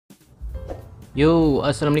Yo,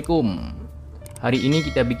 assalamualaikum. Hari ini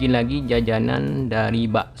kita bikin lagi jajanan dari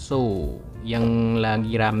bakso yang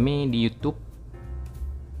lagi rame di YouTube.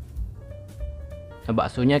 Nah,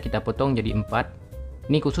 baksonya kita potong jadi 4.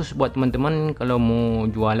 Ini khusus buat teman-teman kalau mau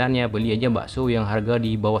jualan ya, beli aja bakso yang harga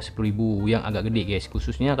di bawah 10.000 yang agak gede guys.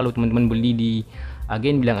 Khususnya kalau teman-teman beli di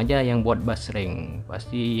agen, bilang aja yang buat basreng,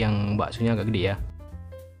 pasti yang baksonya agak gede ya.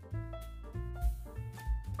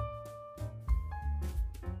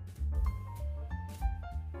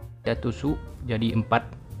 Kita tusuk jadi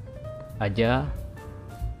 4 aja.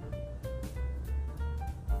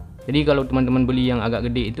 Jadi kalau teman-teman beli yang agak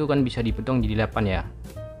gede itu kan bisa dipotong jadi 8 ya.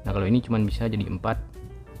 Nah kalau ini cuma bisa jadi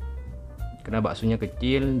 4 karena baksonya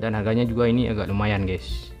kecil dan harganya juga ini agak lumayan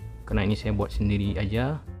guys, karena ini saya buat sendiri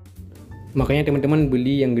aja. Makanya teman-teman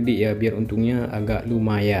beli yang gede ya, biar untungnya agak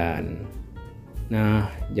lumayan.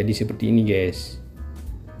 Nah jadi seperti ini guys.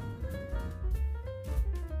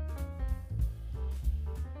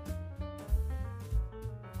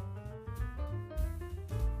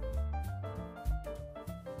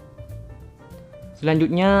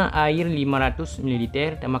 Selanjutnya air 500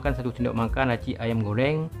 ml, tambahkan 1 sendok makan racik ayam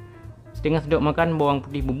goreng, setengah sendok makan bawang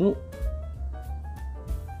putih bubuk,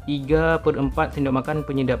 3/4 sendok makan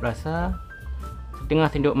penyedap rasa,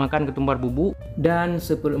 setengah sendok makan ketumbar bubuk, dan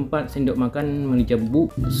 1/4 sendok makan merica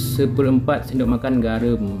bubuk, 1/4 sendok makan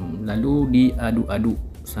garam. Lalu diaduk-aduk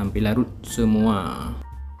sampai larut semua.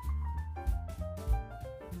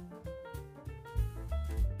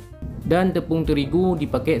 Dan tepung terigu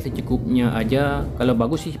dipakai secukupnya aja, kalau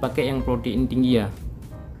bagus sih pakai yang protein tinggi ya.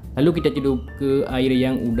 Lalu kita celup ke air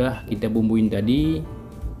yang udah kita bumbuin tadi,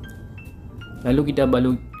 lalu kita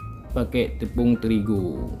balut pakai tepung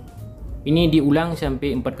terigu. Ini diulang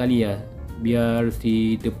sampai 4 kali ya, biar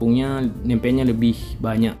si tepungnya nempelnya lebih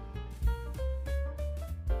banyak.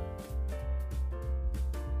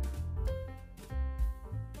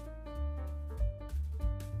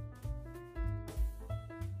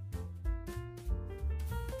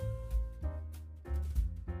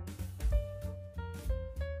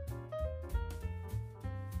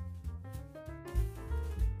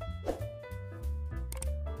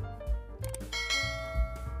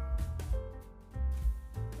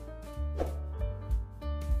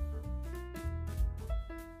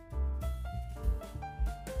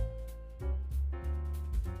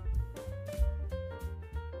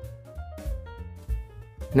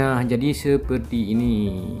 Nah jadi seperti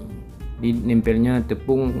ini, di nempelnya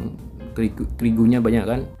tepung terigunya banyak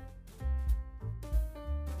kan.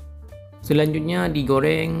 Selanjutnya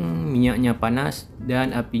digoreng, minyaknya panas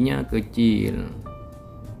dan apinya kecil.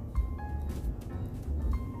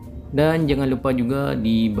 Dan jangan lupa juga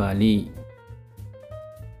dibalik.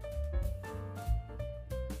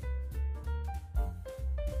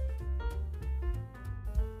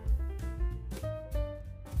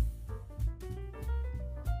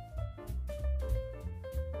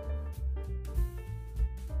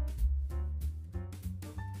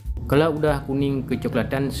 Kalau udah kuning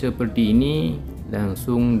kecoklatan seperti ini,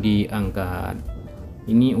 langsung diangkat.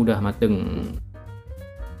 Ini udah mateng.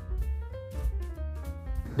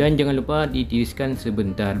 Dan jangan lupa ditiriskan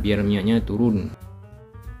sebentar biar minyaknya turun.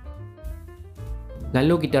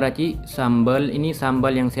 Lalu kita racik sambal. Ini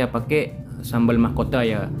sambal yang saya pakai, sambal mahkota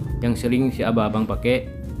ya, yang sering si abang-abang pakai.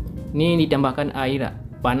 Ini ditambahkan air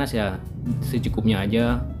panas ya, secukupnya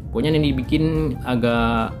aja. Pokoknya ini dibikin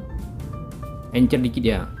agak encer dikit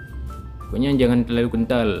ya. Pokoknya jangan terlalu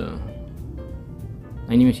kental.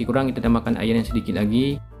 Nah ini masih kurang, kita tambahkan air yang sedikit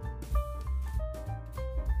lagi.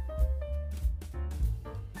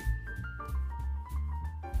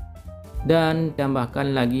 Dan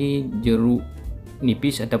tambahkan lagi jeruk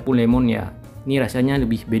nipis ataupun lemon ya. Ini rasanya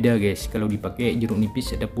lebih beda guys kalau dipakai jeruk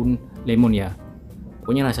nipis ataupun lemon ya.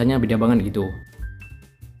 Pokoknya rasanya beda banget gitu.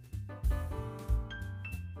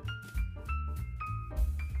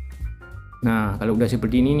 Nah kalau udah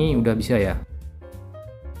seperti ini nih udah bisa ya.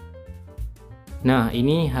 Nah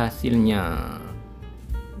ini hasilnya.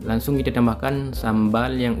 Langsung kita tambahkan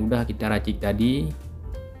sambal yang udah kita racik tadi.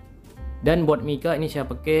 Dan buat mika ini saya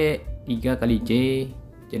pakai 3 kali C,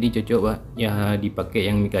 jadi cocok ya dipakai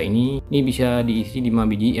yang mika ini. Ini bisa diisi 5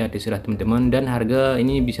 biji ya, terserah teman-teman. Dan harga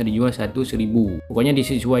ini bisa dijual 1.000. Pokoknya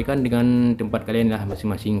disesuaikan dengan tempat kalian lah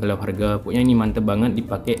masing-masing kalau harga. Pokoknya ini mantep banget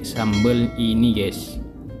dipakai sambal ini guys.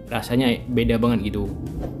 Rasanya beda banget gitu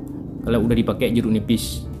kalau udah dipakai jeruk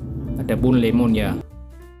nipis ataupun lemon ya.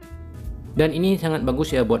 Dan ini sangat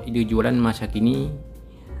bagus ya buat ide jualan masa kini,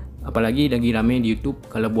 apalagi lagi rame di YouTube.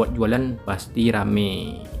 Kalau buat jualan pasti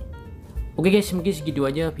rame. Oke guys, mungkin segitu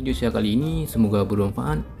aja video saya kali ini, semoga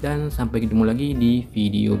bermanfaat dan sampai ketemu lagi di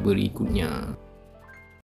video berikutnya.